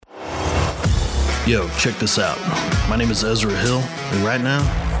Yo, check this out. My name is Ezra Hill, and right now,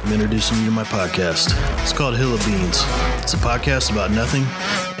 I'm introducing you to my podcast. It's called Hill of Beans. It's a podcast about nothing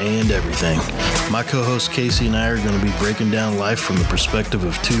and everything. My co-host Casey and I are going to be breaking down life from the perspective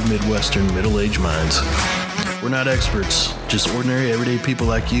of two Midwestern middle-aged minds. We're not experts, just ordinary everyday people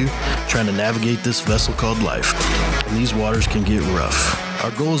like you trying to navigate this vessel called life. And these waters can get rough. Our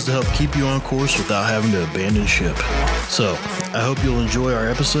goal is to help keep you on course without having to abandon ship. So, I hope you'll enjoy our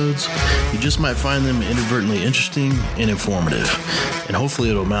episodes. You just might find them inadvertently interesting and informative. And hopefully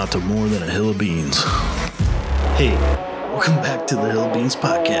it'll amount to more than a hill of beans. Hey, welcome back to the Hill of Beans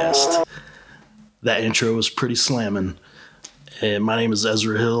podcast. That intro was pretty slamming. And my name is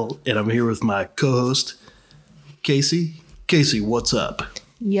Ezra Hill, and I'm here with my co-host, Casey. Casey, what's up?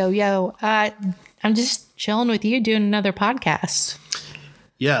 Yo. I'm just chilling with you doing another podcast.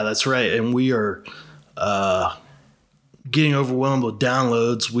 Yeah, that's right. And we are getting overwhelmed with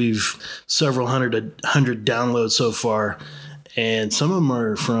downloads. We've several hundred downloads so far. And some of them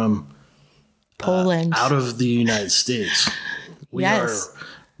are from Poland, out of the United States. We are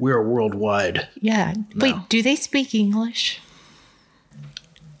worldwide. Yeah. Now. Wait, do they speak English?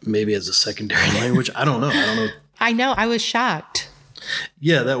 Maybe as a secondary language. I don't know. I know. I was shocked.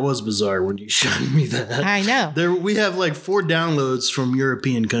 Yeah, that was bizarre when you showed me that. I know. We have like 4 downloads from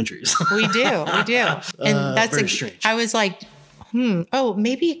European countries. We do. And that's very strange. I was like, oh,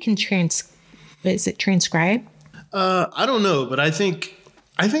 maybe it can is it transcribe? I don't know, but I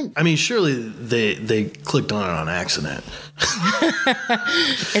mean, surely they clicked on it on accident.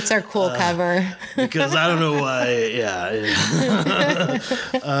 It's our cool cover. Because I don't know why. Yeah.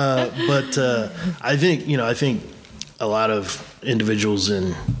 But I think a lot of individuals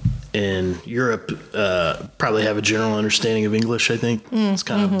in Europe probably have a general understanding of English. I think it's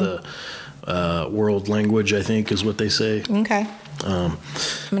kind of the world language, I think, is what they say. Okay. I'm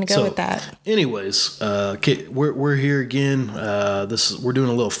going to go with that. Anyways, we're here again. We're doing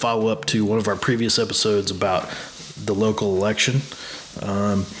a little follow-up to one of our previous episodes about the local election.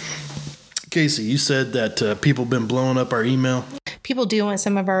 Casey, you said that people have been blowing up our email. People do want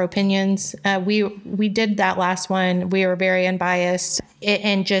some of our opinions. We did that last one. We were very unbiased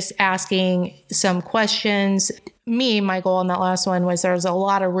and just asking some questions. My goal on that last one was there's a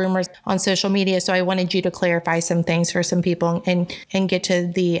lot of rumors on social media, so I wanted you to clarify some things for some people and get to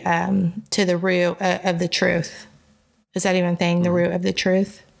the root of the truth. Is that even a thing? The root of the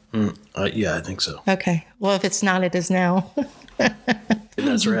truth? Yeah, I think so. Okay. Well, if it's not, it is now.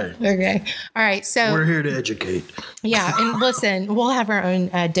 That's right. Okay. All right. So we're here to educate. Yeah. And listen, we'll have our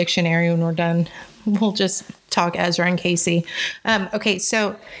own dictionary when we're done. We'll just talk Ezra and Casey. Okay.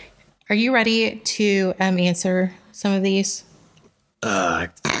 So are you ready to answer some of these? I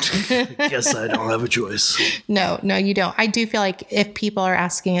guess I don't have a choice. No, you don't. I do feel like if people are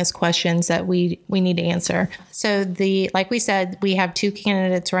asking us questions that we need to answer. So like we said, we have 2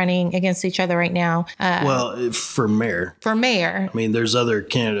 candidates running against each other right now. For mayor. I mean, there's other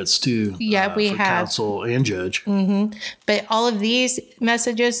candidates too. Yeah, we have council and judge. Mm-hmm. But all of these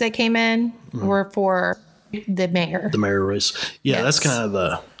messages that came in were for the mayor. The mayor race. Yeah, yes. That's kind of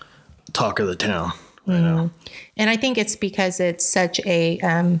the talk of the town right now. And I think it's because it's such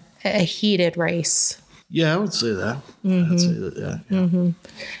a heated race. Yeah, I would say that. I'd say that, yeah.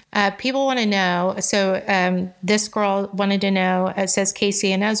 Mm-hmm. People want to know. So this girl wanted to know, it says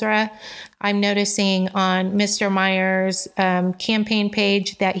Casey and Ezra, I'm noticing on Mr. Meyer's campaign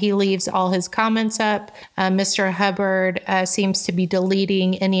page that he leaves all his comments up. Mr. Hubbard seems to be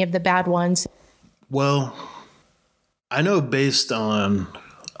deleting any of the bad ones. Well, I know based on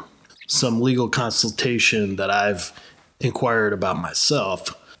some legal consultation that I've inquired about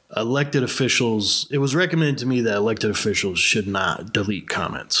myself, elected officials, it was recommended to me that elected officials should not delete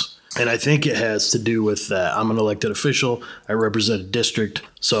comments. And I think it has to do with that I'm an elected official, I represent a district.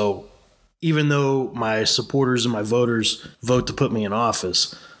 So even though my supporters and my voters vote to put me in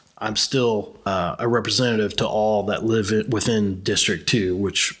office, I'm still a representative to all that live within District 2,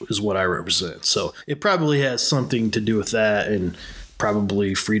 which is what I represent. So it probably has something to do with that, and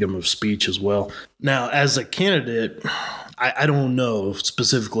probably freedom of speech as well. Now, as a candidate, I don't know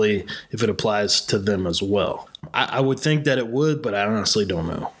specifically if it applies to them as well. I would think that it would, but I honestly don't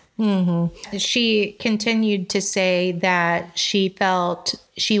know. Mm-hmm. She continued to say that she felt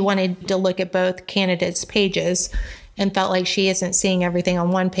she wanted to look at both candidates' pages and felt like she isn't seeing everything on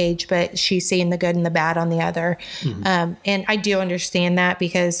one page, but she's seeing the good and the bad on the other. Mm-hmm. And I do understand that,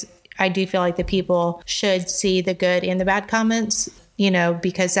 because I do feel like the people should see the good and the bad comments,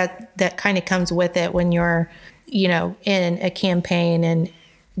 because that kind of comes with it when you're, in a campaign, and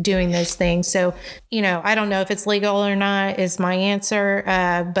doing those things. So, I don't know if it's legal or not is my answer.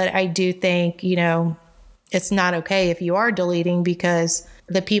 But I do think, it's not okay if you are deleting, because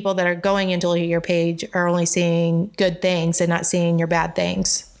the people that are going and deleting your page are only seeing good things and not seeing your bad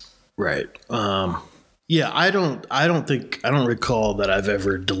things. Right. Yeah, I don't recall that I've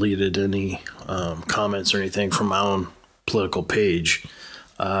ever deleted any comments or anything from my own political page.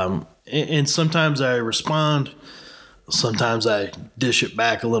 And sometimes I respond, sometimes I dish it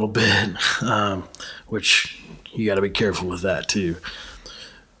back a little bit, which you got to be careful with that too.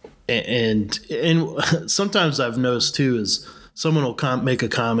 And sometimes I've noticed too is someone will make a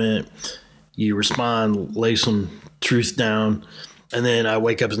comment, you respond, lay some truth down, and then I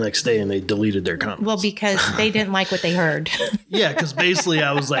wake up the next day and they deleted their comments. Well, because they didn't like what they heard. Yeah, because basically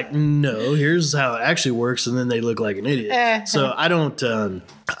I was like, no, here's how it actually works, and then they look like an idiot. So I don't, if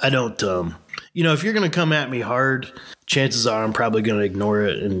you're going to come at me hard, chances are I'm probably going to ignore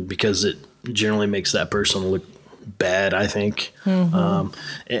it, and because it generally makes that person look bad, I think. But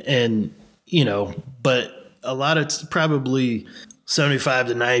a lot of probably 75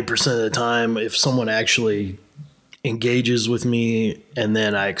 to 90% of the time, if someone actually engages with me and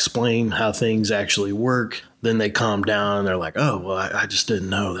then I explain how things actually work, then they calm down and they're like, oh, well, I just didn't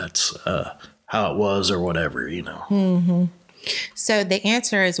know that's how it was or whatever, So the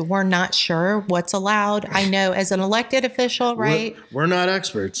answer is we're not sure what's allowed. I know as an elected official, right? We're not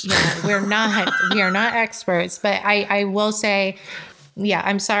experts. Yeah, we are not experts, but I will say, yeah,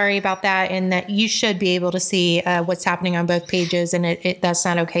 I'm sorry about that, and that you should be able to see what's happening on both pages, and that's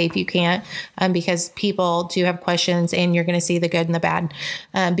not okay if you can't, because people do have questions, and you're going to see the good and the bad,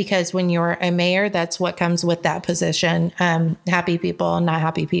 because when you're a mayor, that's what comes with that position. Happy people and not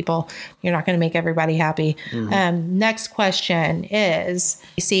happy people. You're not going to make everybody happy. Next question is,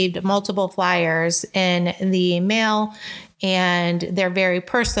 received multiple flyers in the mail, and they're very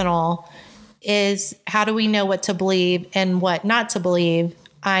personal. Is how do we know what to believe and what not to believe?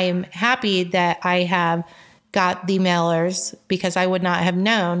 I'm happy that I have got the mailers because I would not have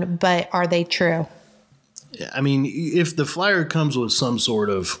known, but are they true? I mean, if the flyer comes with some sort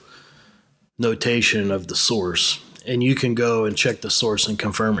of notation of the source and you can go and check the source and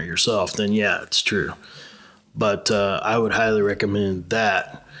confirm it yourself, then yeah, it's true. But I would highly recommend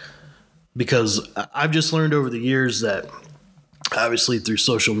that, because I've just learned over the years that obviously through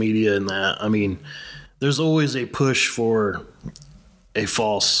social media and that, I mean, there's always a push for a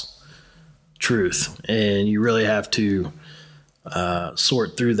false truth, and you really have to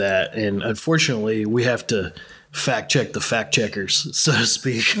sort through that. And unfortunately, we have to fact check the fact checkers, so to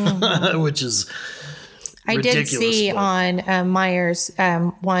speak, which is I did see on Myers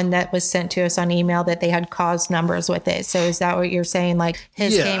one that was sent to us on email that they had cause numbers with it. So is that what you're saying? Like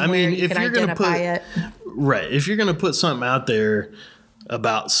his came where you can identify it? Right. If you're going to put something out there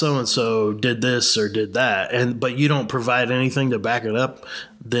about so-and-so did this or did that, but you don't provide anything to back it up,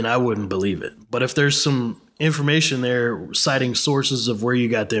 then I wouldn't believe it. But if there's some information there citing sources of where you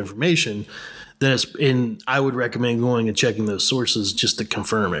got the information, then I would recommend going and checking those sources just to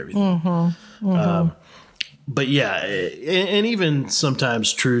confirm everything. But yeah, and even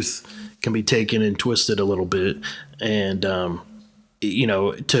sometimes truth can be taken and twisted a little bit, and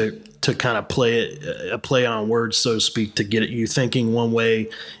to kind of play on words, so to speak, to get you thinking one way,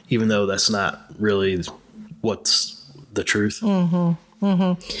 even though that's not really what's the truth. Oh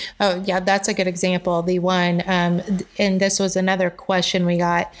yeah, that's a good example. The one, and this was another question we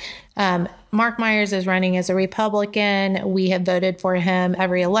got. Mark Myers is running as a Republican. We have voted for him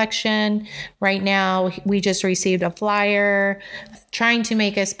every election. Right now, we just received a flyer trying to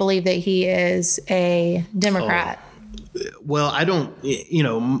make us believe that he is a Democrat. Well, I don't,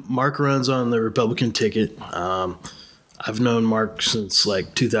 Mark runs on the Republican ticket. I've known Mark since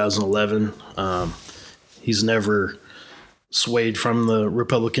like 2011. He's never swayed from the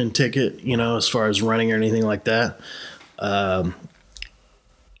Republican ticket, as far as running or anything like that.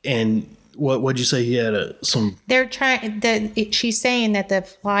 And what'd you say? He had some. They're trying. She's saying that the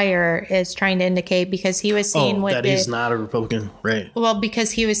flyer is trying to indicate, because he was seen with that he's not a Republican, right? Well,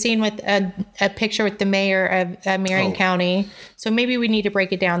 because he was seen with a picture with the mayor of Marion County. So maybe we need to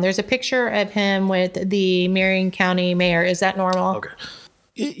break it down. There's a picture of him with the Marion County mayor. Is that normal? Okay.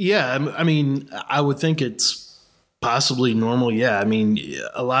 Yeah, I mean, I would think it's possibly normal. Yeah, I mean,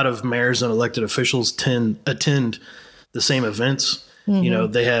 a lot of mayors and elected officials attend the same events.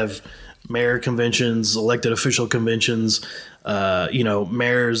 They have mayor conventions, elected official conventions,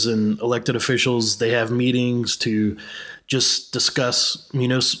 mayors and elected officials, they have meetings to just discuss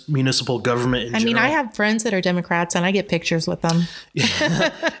municipal government in general. I have friends that are Democrats, and I get pictures with them.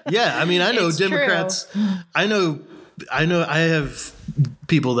 Yeah, I mean, I know Democrats. True. I know I have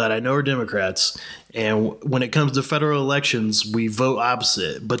people that I know are Democrats, and when it comes to federal elections, we vote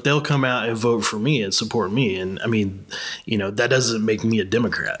opposite, but they'll come out and vote for me and support me. And I mean, that doesn't make me a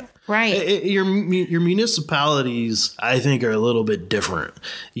Democrat. Right. Your municipalities, I think, are a little bit different.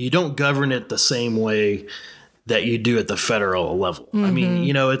 You don't govern it the same way that you do at the federal level. Mm-hmm. I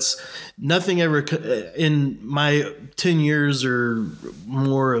mean, it's nothing ever in my 10 years or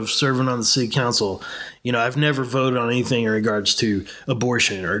more of serving on the city council. I've never voted on anything in regards to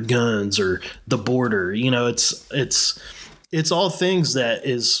abortion or guns or the border. It's all things that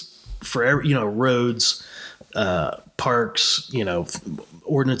is for roads, parks,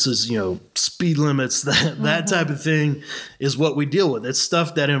 ordinances, speed limits, that type of thing is what we deal with. It's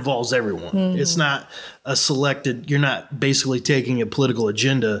stuff that involves everyone. Mm-hmm. It's not you're not basically taking a political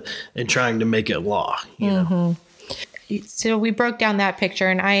agenda and trying to make it law, know? So we broke down that picture,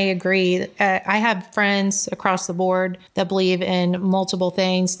 and I agree. I have friends across the board that believe in multiple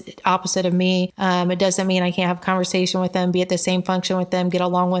things opposite of me. It doesn't mean I can't have a conversation with them, be at the same function with them, get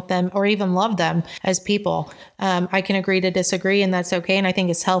along with them, or even love them as people. I can agree to disagree, and that's okay, and I think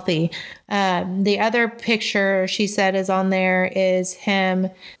it's healthy. The other picture she said is on there is him.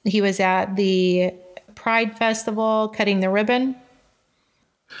 He was at the Pride Festival cutting the ribbon.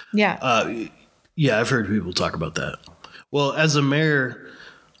 Yeah. Yeah, I've heard people talk about that. Well, as a mayor,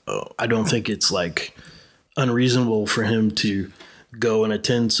 I don't think it's unreasonable for him to go and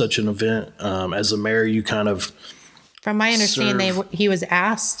attend such an event. As a mayor, you kind of, from my understanding, he was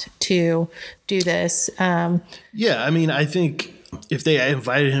asked to do this. Yeah, I mean, I think if they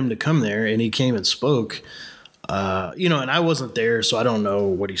invited him to come there and he came and spoke, and I wasn't there, so I don't know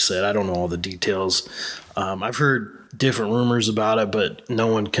what he said. I don't know all the details. I've heard different rumors about it, but no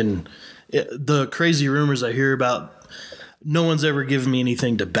one can. The crazy rumors I hear about, no one's ever given me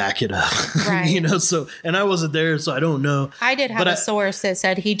anything to back it up. Right. So, and I wasn't there, so I don't know. I did have a source that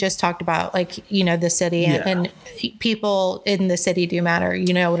said he just talked about the city and people in the city do matter.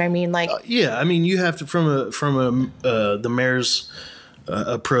 You know what I mean? Yeah. I mean, you have to, from the mayor's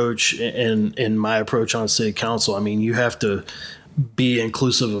approach and my approach on city council, I mean, you have to be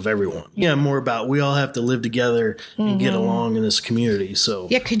inclusive of everyone. Yeah. More about, we all have to live together and get along in this community. So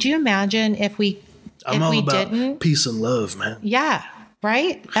yeah. Could you imagine if I'm all about peace and love, man. Yeah.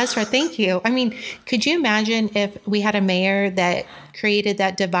 Right. That's right. Thank you. I mean, could you imagine if we had a mayor that created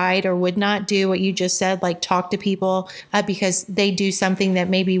that divide or would not do what you just said, talk to people because they do something that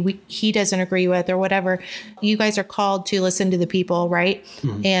maybe he doesn't agree with or whatever. You guys are called to listen to the people, right?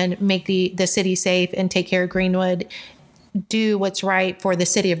 Mm-hmm. And make the city safe and take care of Greenwood. Do what's right for the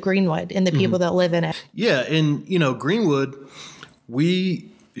city of Greenwood and the people that live in it. Yeah. And, Greenwood, we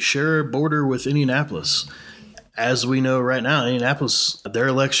share a border with Indianapolis. As we know right now, Indianapolis, their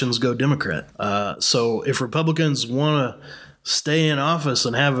elections go Democrat. So if Republicans want to stay in office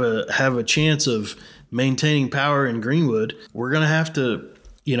and have a chance of maintaining power in Greenwood, we're going to have to,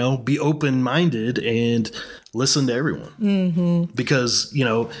 be open-minded and listen to everyone. Mm-hmm. Because,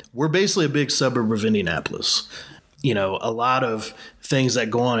 we're basically a big suburb of Indianapolis. A lot of things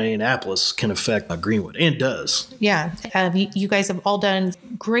that go on in Indianapolis can affect Greenwood, and does. Yeah. You guys have all done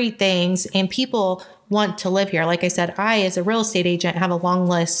great things, and people want to live here. Like I said, I, as a real estate agent, have a long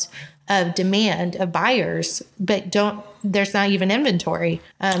list of demand of buyers, but there's not even inventory.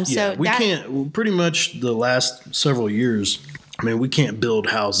 So we can't, pretty much the last several years, I mean, we can't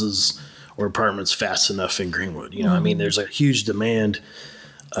build houses or apartments fast enough in Greenwood. I mean, there's a huge demand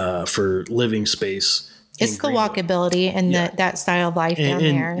for living space. It's the walkability and that style of life down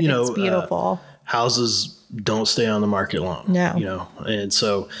there. It's beautiful. Houses don't stay on the market long. No. And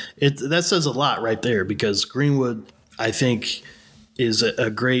so that says a lot right there, because Greenwood, I think, is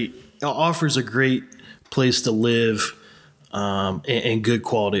offers a great place to live and good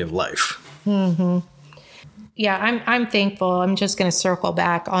quality of life. Mm-hmm. Yeah, I'm thankful. I'm just going to circle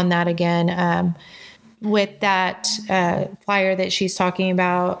back on that again. With that flyer that she's talking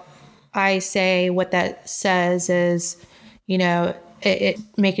about, I say what that says is,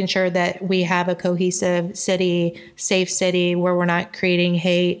 making sure that we have a cohesive city, safe city, where we're not creating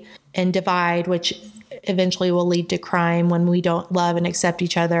hate and divide, which eventually will lead to crime when we don't love and accept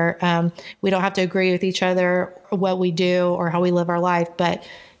each other. We don't have to agree with each other, what we do or how we live our life, but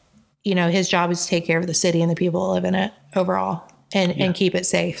his job is to take care of the city and the people that live in it overall and keep it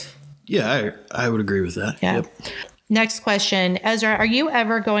safe. Yeah, I would agree with that. Yeah. Yep. Next question. Ezra, are you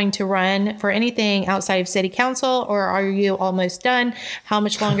ever going to run for anything outside of city council, or are you almost done? How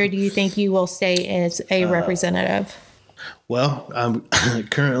much longer do you think you will stay as a representative? Well, I'm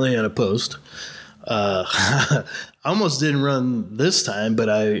currently unopposed. I almost didn't run this time, but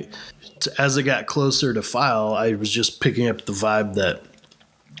as it got closer to file, I was just picking up the vibe that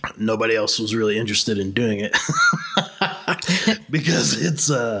nobody else was really interested in doing it. Because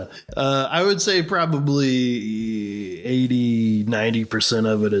it's, I would say probably 80-90%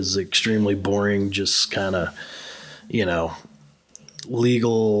 of it is extremely boring, just kind of,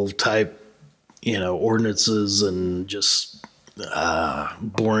 legal type, ordinances and just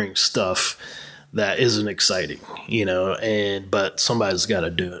boring stuff that isn't exciting, but somebody's got to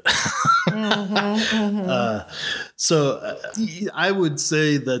do it. So I would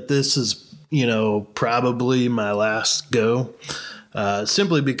say that this is, probably my last go,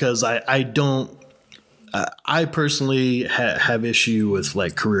 simply because I personally have issue with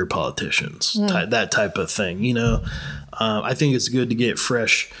like career politicians, that type of thing. I think it's good to get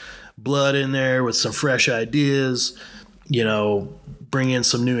fresh blood in there with some fresh ideas, bring in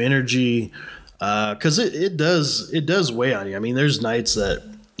some new energy. Cause it does weigh on you. I mean, there's nights that,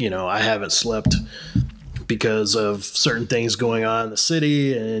 I haven't slept because of certain things going on in the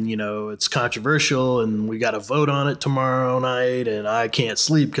city and, it's controversial and we got to vote on it tomorrow night and I can't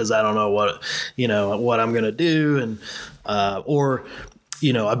sleep because I don't know what I'm going to do. And, or,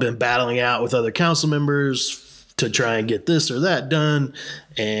 I've been battling out with other council members to try and get this or that done.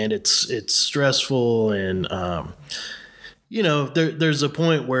 And it's stressful. And, there's a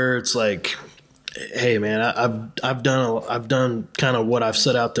point where it's like, hey man, I've done kind of what I've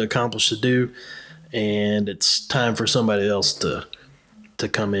set out to accomplish to do. And it's time for somebody else to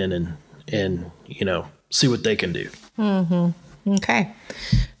come in and see what they can do. Mm-hmm. Okay.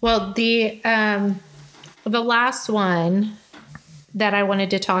 Well, the last one that I wanted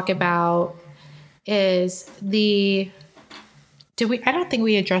to talk about is I don't think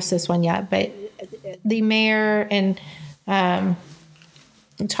we addressed this one yet, but the mayor and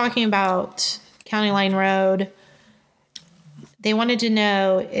talking about County Line Road. They wanted to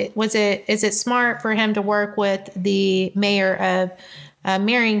know, is it smart for him to work with the mayor of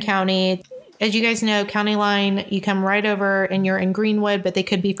Marion County? As you guys know, County Line, you come right over and you're in Greenwood, but they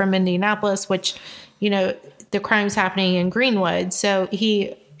could be from Indianapolis, which, the crime's happening in Greenwood. So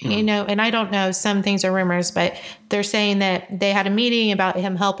he, and I don't know, some things are rumors, but they're saying that they had a meeting about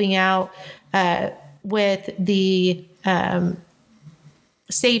him helping out with the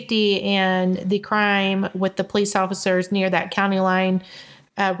safety and the crime with the police officers near that County Line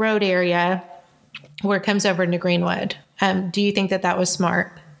road area where it comes over into Greenwood. Do you think that was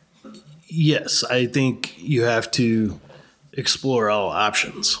smart? Yes, I think you have to explore all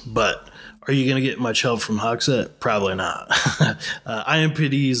options, but are you going to get much help from Hogsett? Probably not.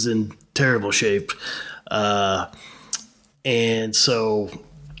 IMPD's in terrible shape. And so,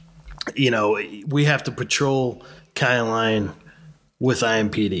 we have to patrol County Line with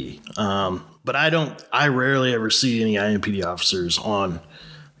IMPD. But I rarely ever see any IMPD officers on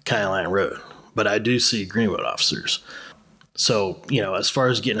County Line Road, but I do see Greenwood officers. So, as far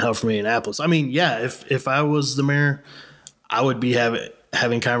as getting help from Indianapolis, I mean, yeah, if I was the mayor, I would be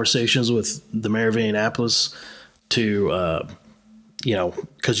having conversations with the mayor of Indianapolis to,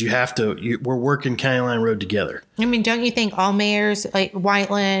 because we're working County Line Road together. I mean, don't you think all mayors like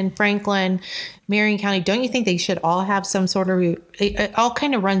Whiteland, Franklin, Marion County, don't you think they should all have some sort of, it all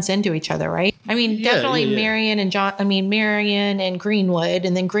kind of runs into each other, right? I mean, definitely yeah. Marion and Greenwood,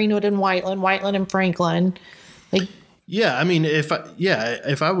 and then Greenwood and Whiteland and Franklin. Yeah, I mean, if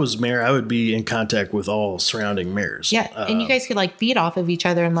I was mayor, I would be in contact with all surrounding mayors. Yeah, and you guys could feed off of each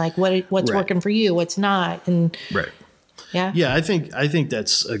other and what's right. working for you, what's not, and right. Yeah. Yeah, I think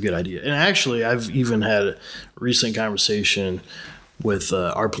that's a good idea. And actually, I've even had a recent conversation with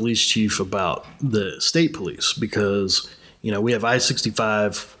our police chief about the state police because, we have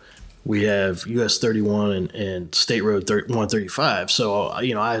I-65, we have US 31 and State Road 135. So,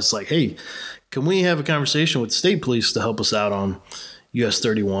 I was like, hey, can we have a conversation with the state police to help us out on US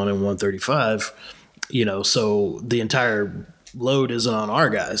 31 and 135? So the entire load isn't on our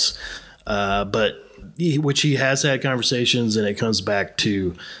guys. Which he has had conversations, and it comes back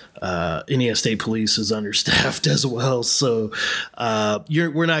to Indiana State Police is understaffed as well. So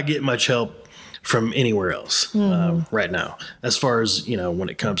we're not getting much help from anywhere else right now, as far as when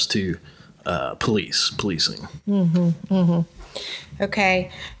it comes to policing. Mm-hmm, mm-hmm.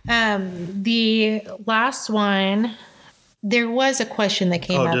 Okay, the last one. There was a question that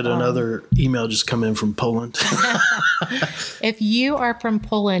came up. Oh, did another email just come in from Poland? If you are from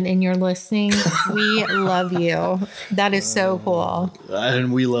Poland and you're listening, we love you. That is so cool.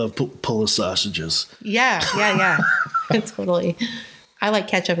 And we love Polish sausages. Yeah. Totally. I like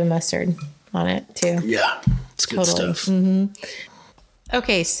ketchup and mustard on it too. Yeah, it's good stuff. Mm-hmm.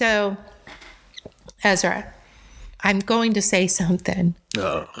 Okay, so Ezra, I'm going to say something.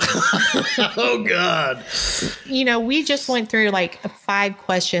 Oh. Oh, God. You know, we just went through like 5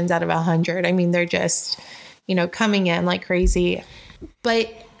 questions out of 100. I mean, they're just, you know, coming in like crazy.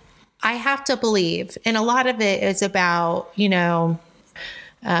 But I have to believe, and a lot of it is about, you know,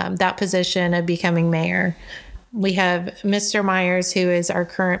 that position of becoming mayor. We have Mr. Myers, who is our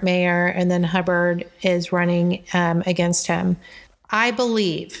current mayor, and then Hubbard is running against him. I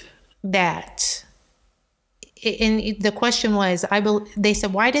believe that, and the question was, they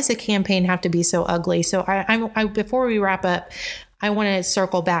said, why does a campaign have to be so ugly? So I before we wrap up, I want to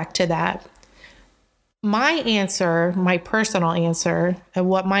circle back to that. My answer, my personal answer, and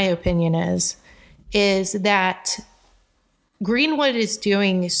what my opinion is that Greenwood is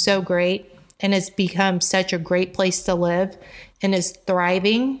doing so great and has become such a great place to live and is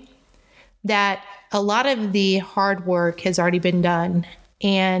thriving that a lot of the hard work has already been done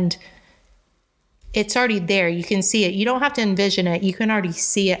and it's already there. You can see it. You don't have to envision it. You can already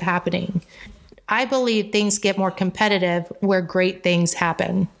see it happening. I believe things get more competitive where great things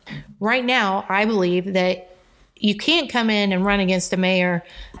happen. Right now, I believe that you can't come in and run against a mayor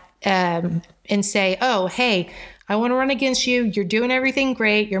and say, oh, hey, I want to run against you. You're doing everything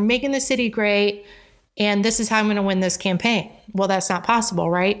great. You're making the city great. And this is how I'm going to win this campaign. Well, that's not possible,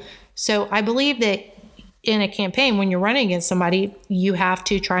 right? So I believe that in a campaign, when you're running against somebody, you have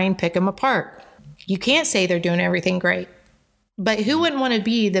to try and pick them apart. You can't say they're doing everything great. But who wouldn't want to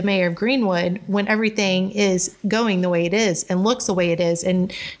be the mayor of Greenwood when everything is going the way it is and looks the way it is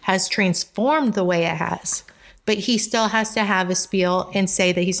and has transformed the way it has? But he still has to have a spiel and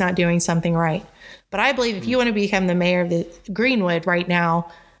say that he's not doing something right. But I believe if you want to become the mayor of the Greenwood right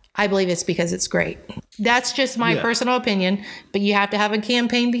now, I believe it's because it's great. That's just my personal opinion, but you have to have a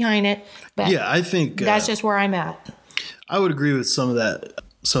campaign behind it. But yeah, I think that's just where I'm at. I would agree with some of that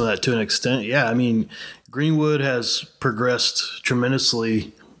to an extent. Yeah, I mean, Greenwood has progressed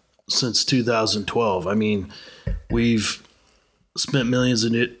tremendously since 2012. I mean, we've spent millions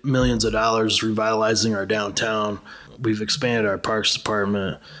of dollars revitalizing our downtown. We've expanded our parks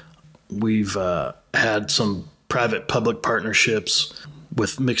department. We've had some private-public partnerships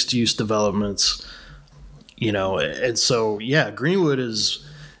with mixed-use developments, you know, and so Greenwood is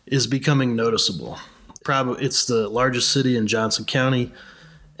becoming noticeable. Probably it's the largest city in Johnson County.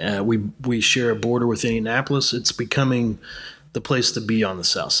 We share a border with Indianapolis. It's becoming the place to be on the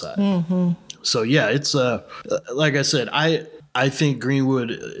south side. Mm-hmm. So it's like I said, I think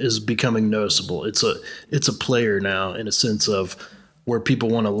Greenwood is becoming noticeable. It's a player now in a sense of where people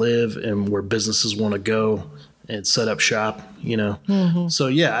want to live and where businesses want to go and set up shop. You know, mm-hmm. So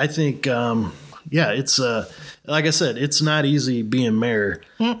I think it's like I said, it's not easy being mayor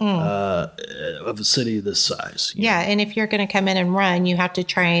of a city this size. Yeah, and if you're going to come in and run, you have to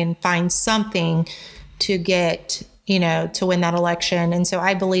try and find something to get, to win that election. And so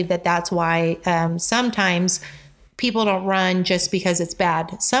I believe that that's why sometimes people don't run just because it's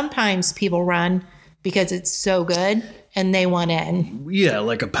bad. Sometimes people run because it's so good and they want in. Yeah,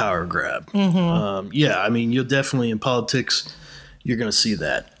 like a power grab. Mm-hmm. I mean, you'll definitely in politics, you're going to see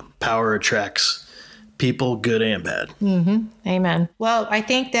that. Power attracts people, good and bad. Mm-hmm. Amen. Well, I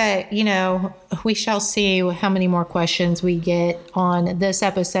think that, we shall see how many more questions we get on this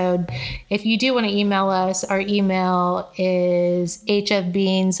episode. If you do want to email us, our email is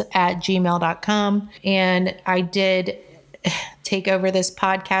hfbeans@gmail.com. And I did take over this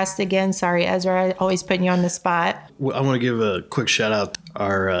podcast again. Sorry, Ezra, I always putting you on the spot. Well, I want to give a quick shout out to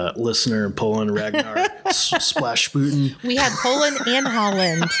our listener in Poland, Ragnar Splash Sputen. We have Poland and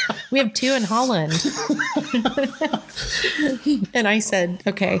Holland. We have 2 in Holland. And I said,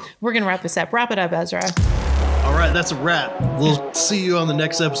 okay, we're going to wrap this up. Wrap it up, Ezra. All right, that's a wrap. We'll see you on the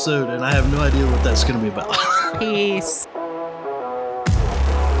next episode, and I have no idea what that's going to be about. Peace.